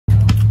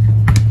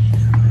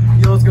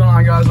going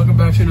on, guys? Welcome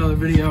back to another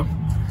video.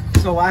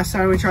 So last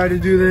time we tried to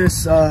do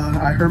this,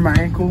 I hurt my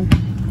ankle.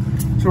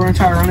 So we're gonna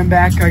try running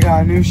back. I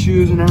got new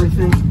shoes and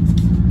everything.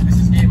 This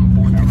is game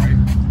 4 now, right?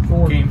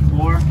 4. Game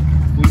 4.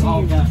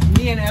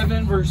 Me and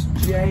Evan versus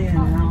Jay and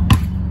Al.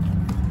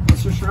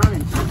 Let's just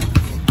run.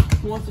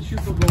 Who wants to shoot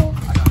for ball?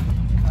 I got it.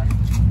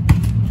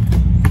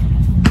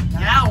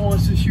 Al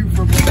wants to shoot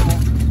for ball.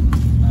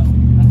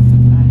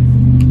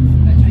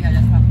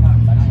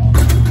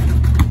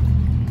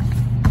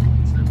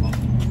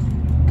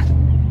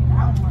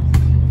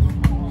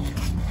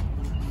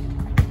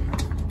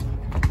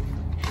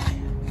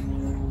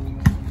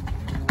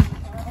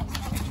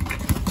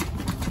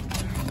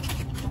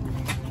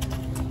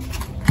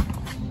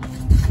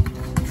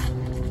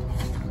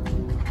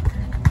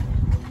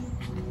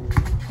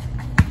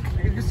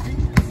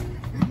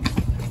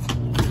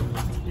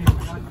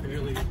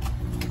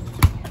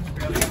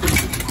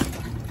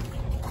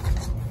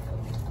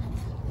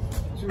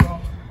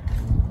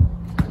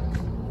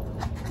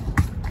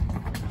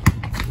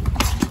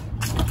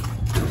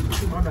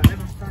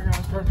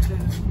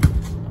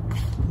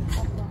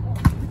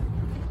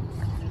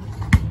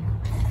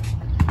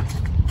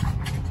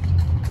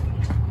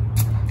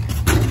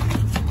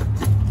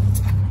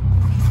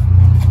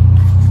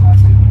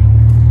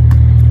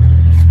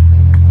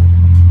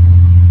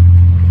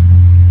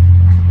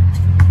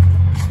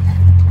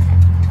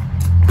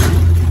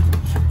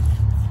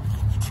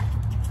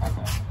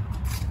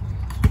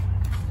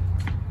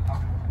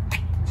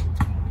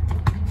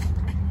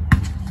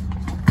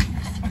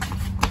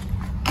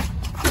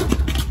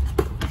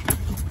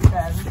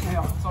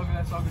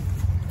 That's all good.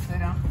 Stay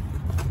down.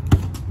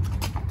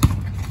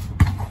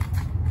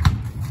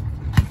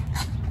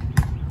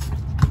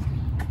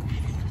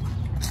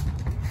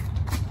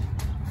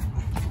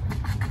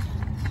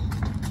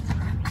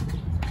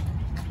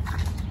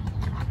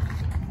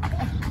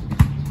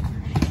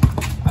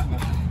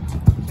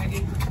 Thank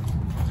you.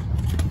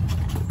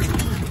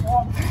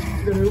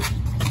 Good.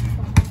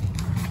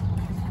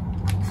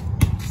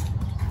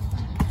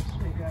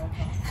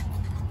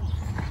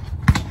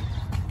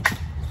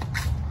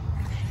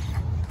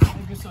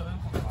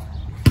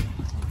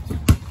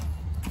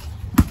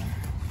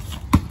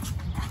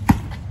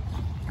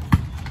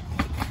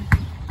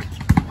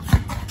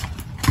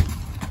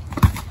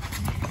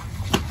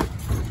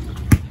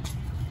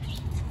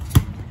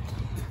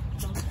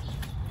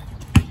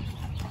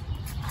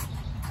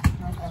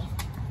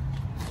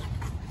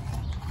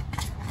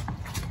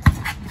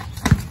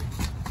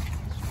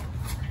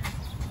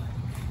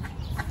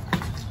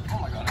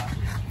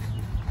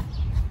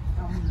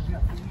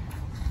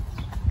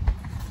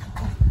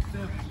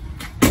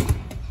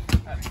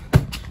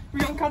 We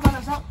don't cut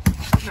that up.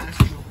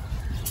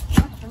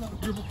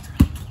 Dribble.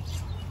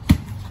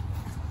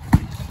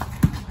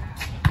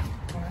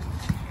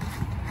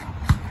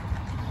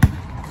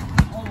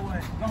 All the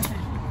way. Don't see.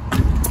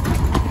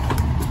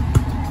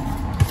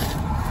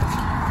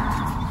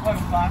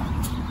 5.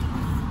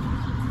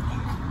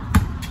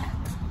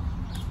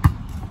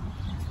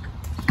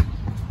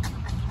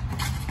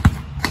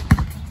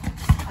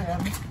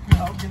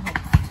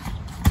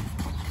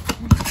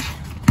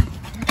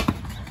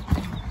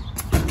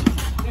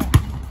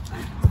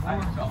 I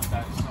felt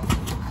that so.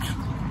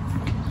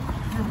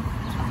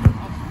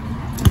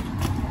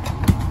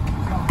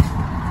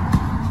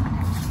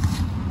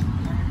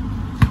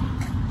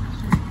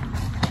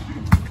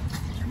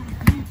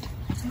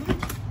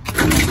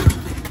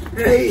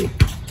 Hey!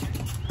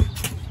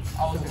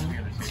 I was gonna be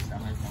able to chase that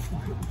myself.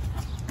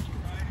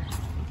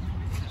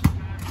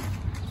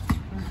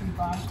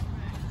 5.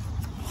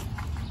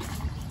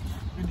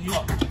 Good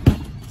deal.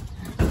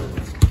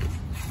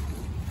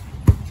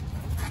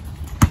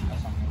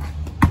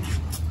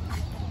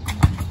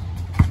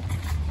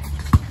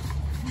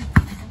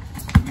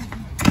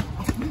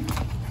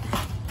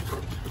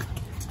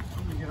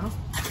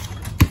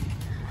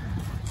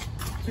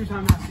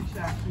 Two-time master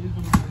stack. 15-5.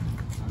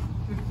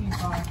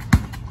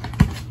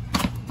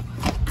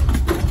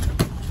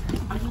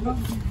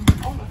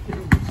 Oh my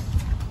goodness.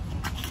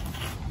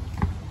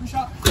 Good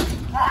shot.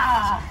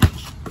 Ah!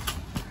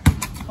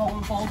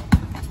 Fall.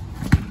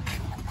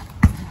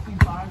 15-5.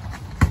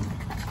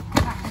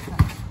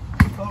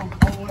 Oh,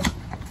 all the way.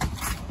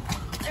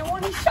 And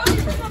when he shot you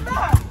from the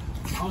back.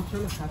 I was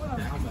trying to pass it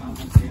down, but I was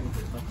standing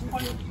there.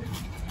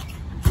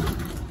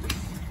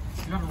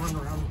 You gotta run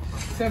around.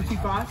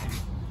 75.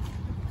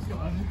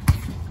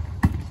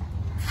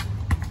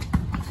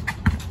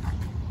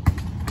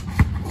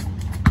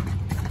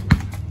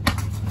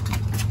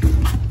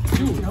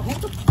 Dude, what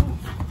the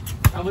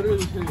fuck? I literally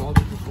was all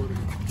this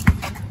recording.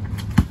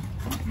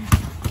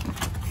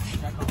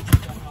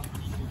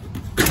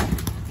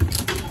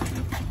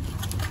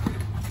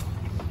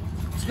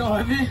 Let's go,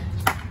 Heavy.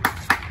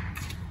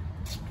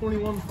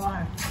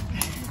 21-5.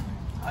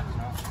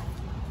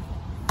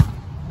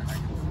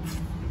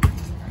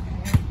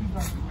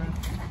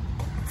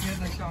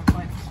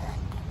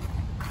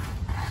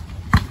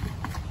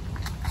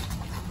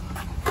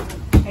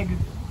 Hey,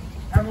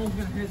 everyone's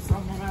gonna hit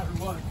some no matter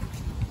what.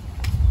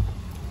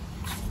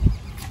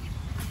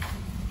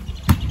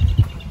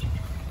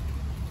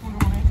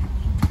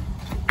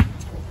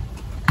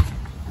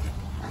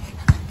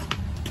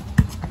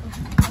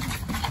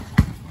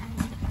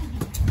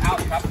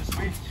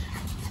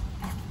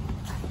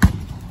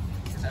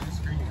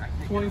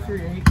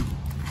 23-8.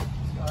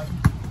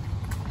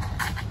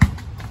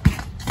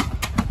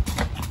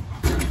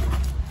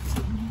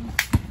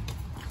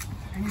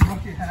 Any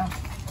bucket half.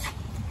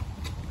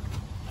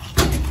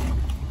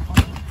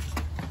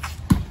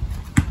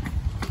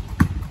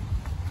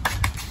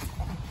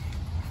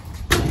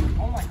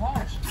 Oh my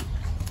gosh.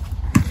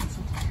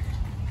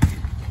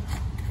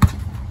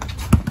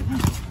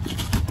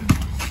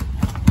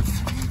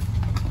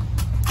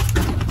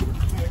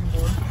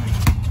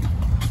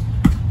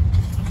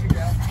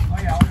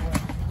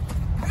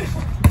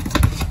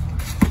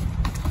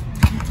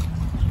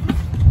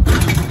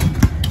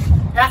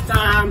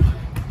 Halftime.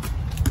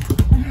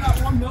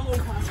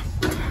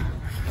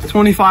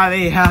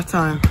 25-8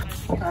 halftime.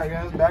 All right,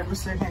 guys, back for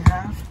second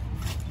half.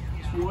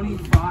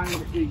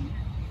 25-8.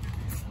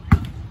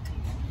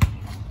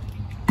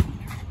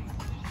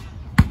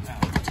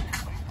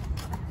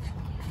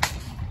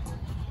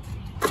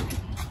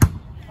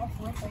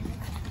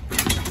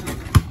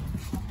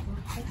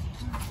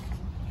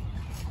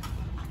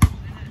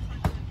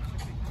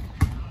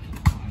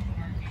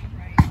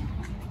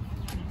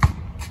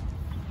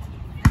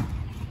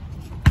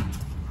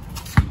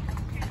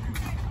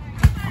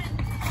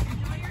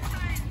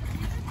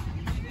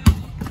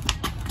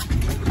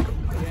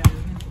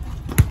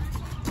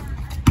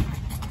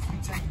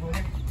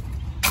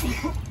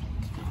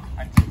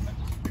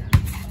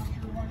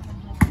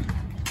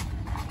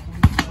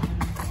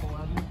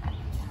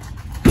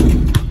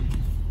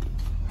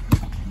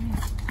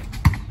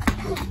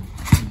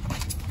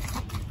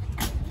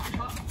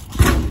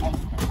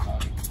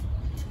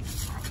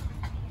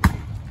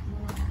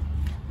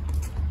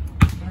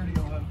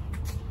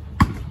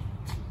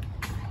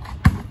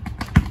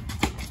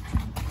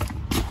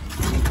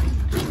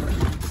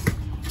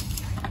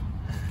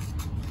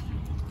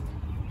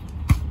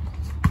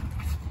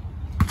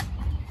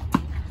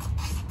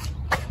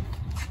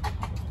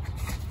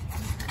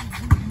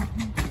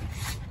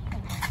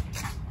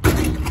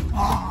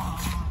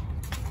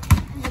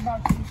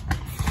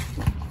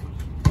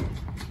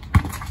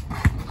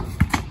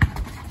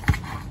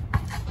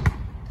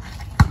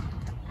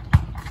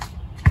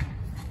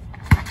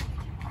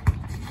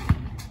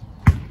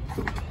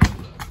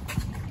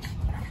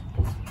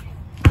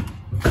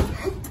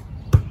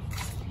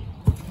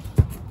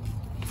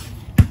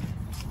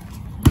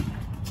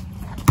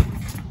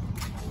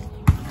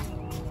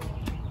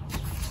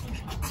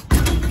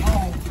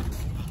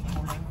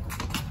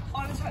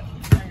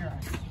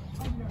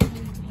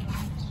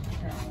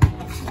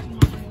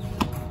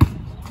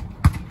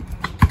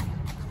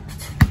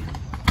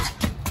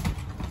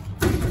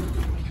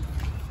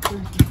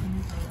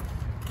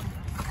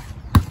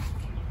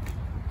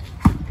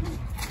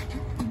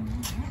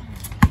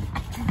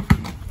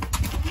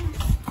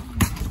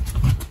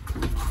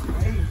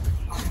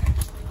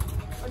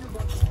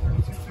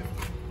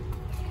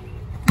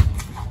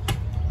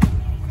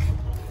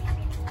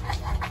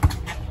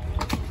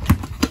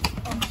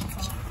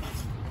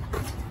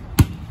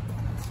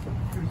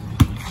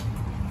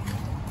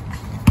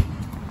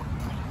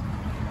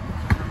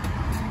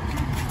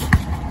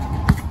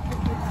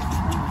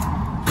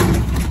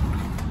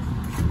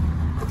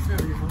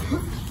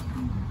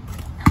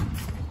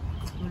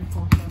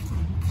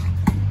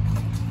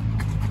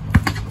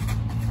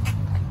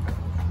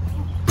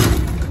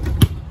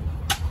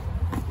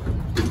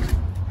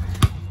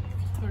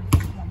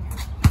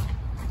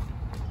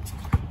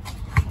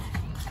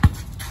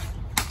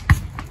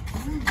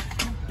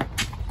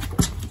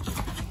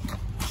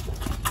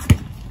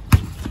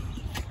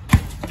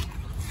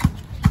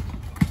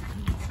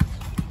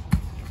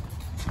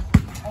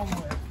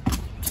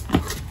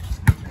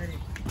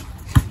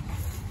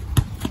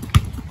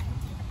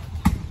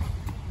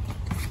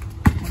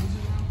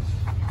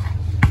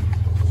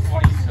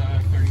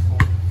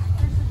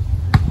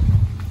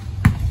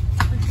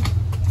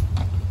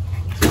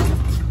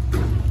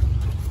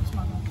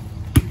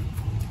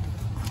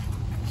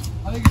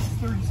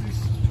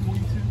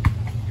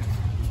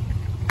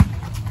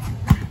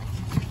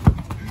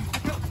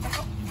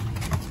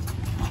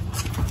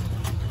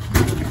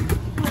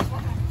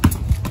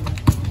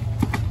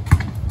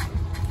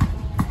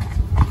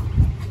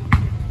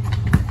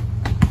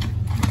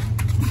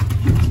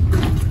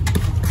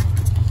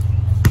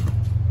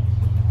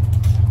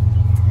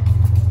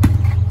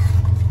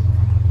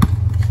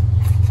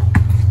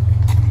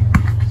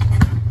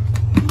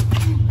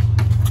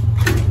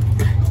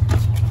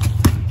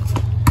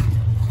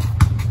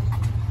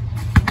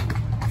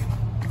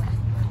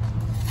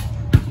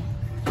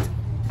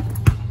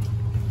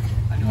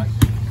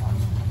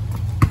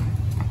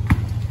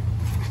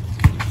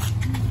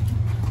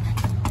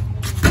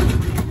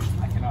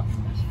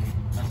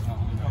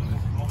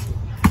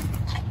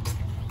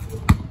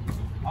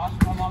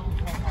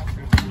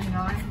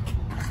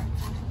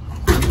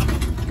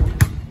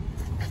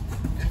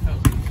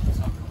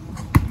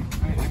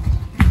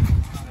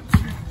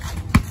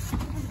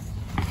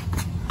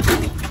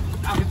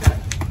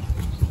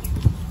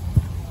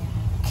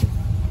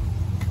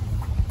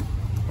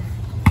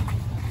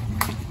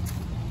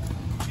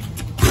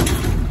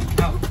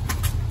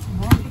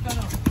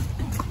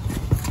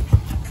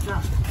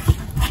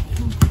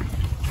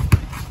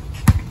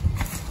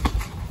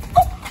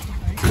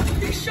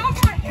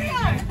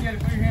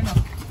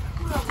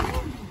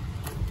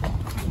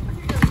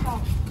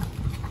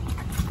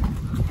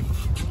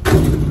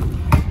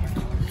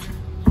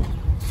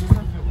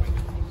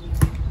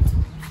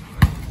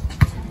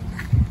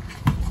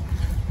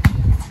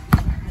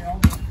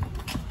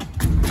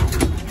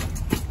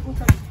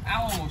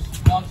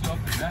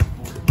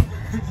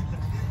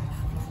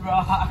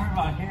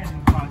 my hand in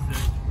the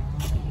process.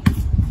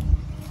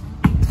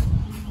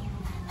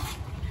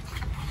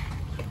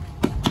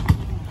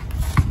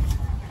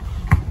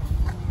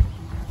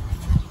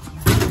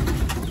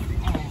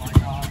 Oh my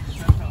God,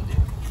 that felt it.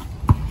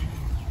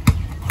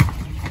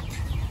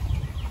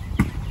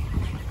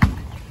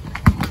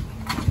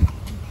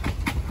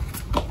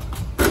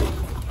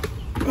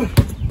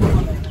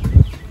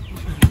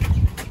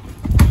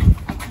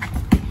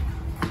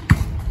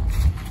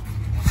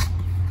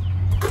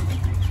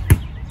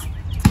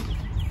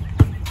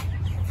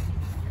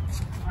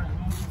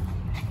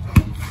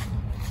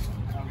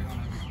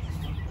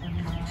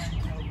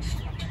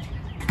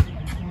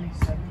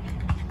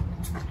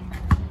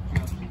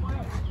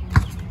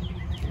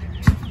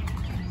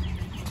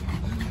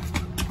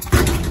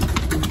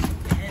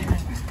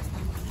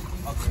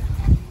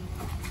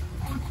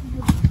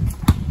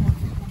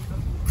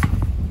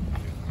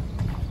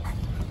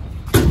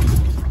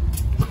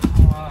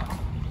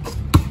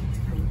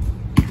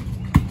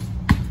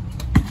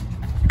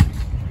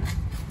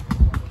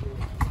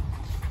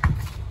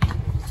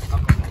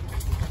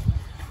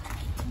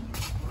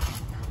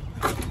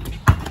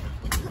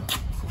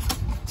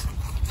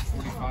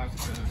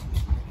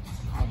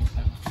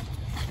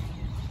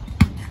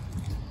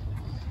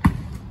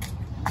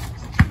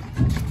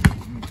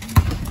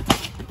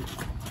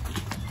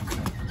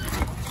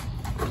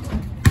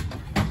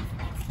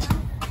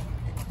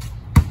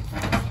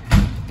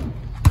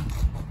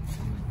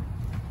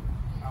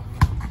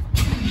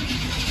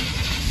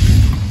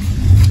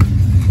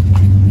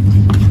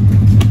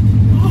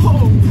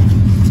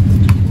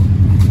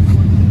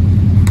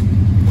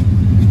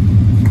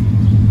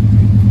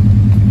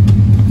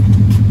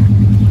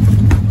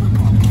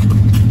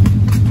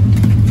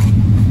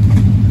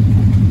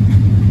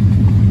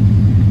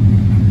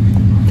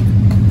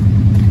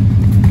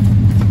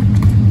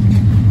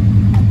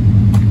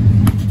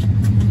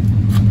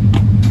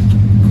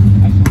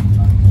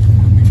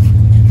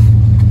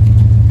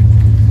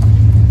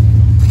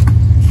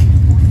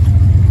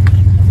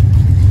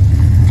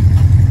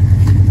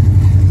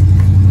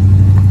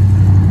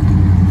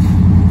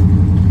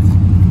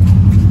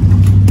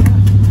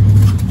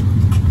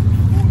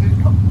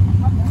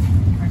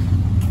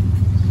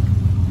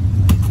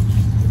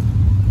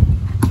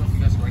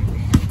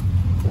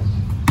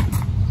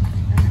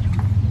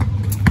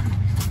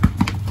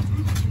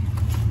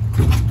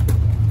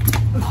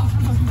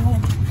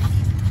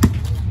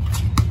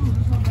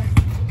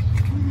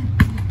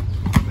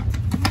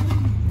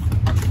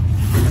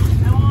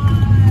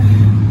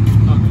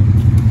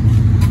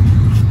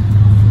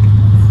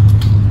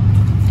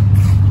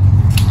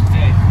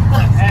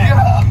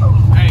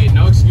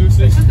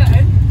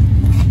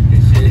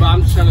 But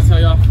I'm just trying to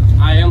tell y'all,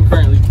 I am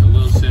currently a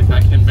little sick.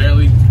 I can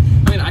barely,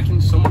 I can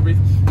somewhat breathe.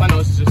 My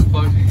nose is just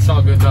plugged. It's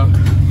all good though.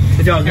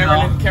 It's all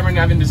good. Cameron,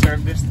 I didn't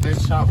deserve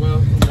this shot,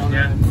 Will.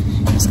 Yeah.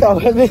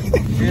 Stop, Evan.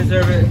 You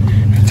deserve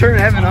it. Turn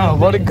Evan off.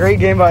 What a great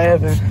game by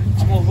Evan.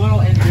 I'm a little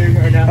injured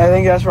right now. I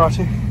think that's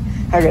Roger.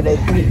 Have a good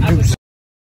day.